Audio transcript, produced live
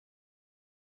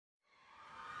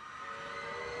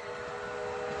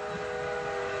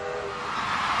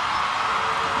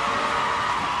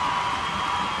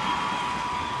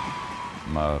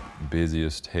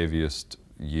busiest, heaviest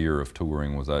year of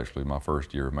touring was actually my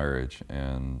first year of marriage,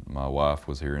 and my wife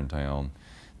was here in town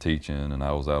teaching, and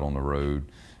I was out on the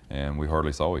road, and we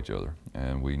hardly saw each other,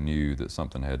 and we knew that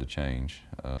something had to change.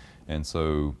 And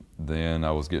so then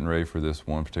I was getting ready for this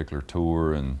one particular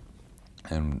tour, and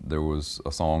there was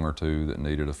a song or two that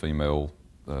needed a female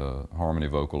harmony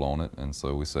vocal on it, and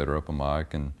so we set her up a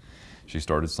mic, and she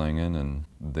started singing, and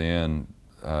then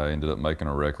I ended up making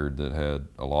a record that had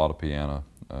a lot of piano,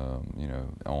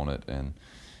 on it, and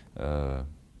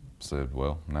said,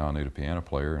 well, now I need a piano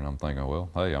player, and I'm thinking, well,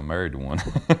 hey, I'm married to one.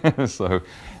 So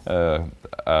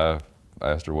I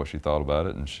asked her what she thought about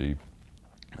it, and she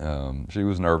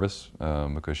was nervous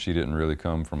because she didn't really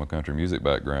come from a country music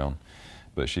background,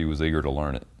 but she was eager to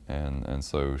learn it, and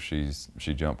so she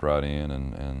jumped right in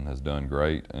and has done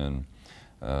great, and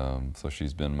so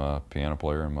she's been my piano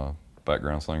player and my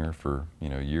background singer for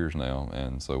years now,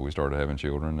 and so we started having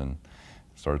children and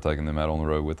started taking them out on the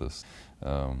road with us.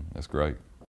 It's great.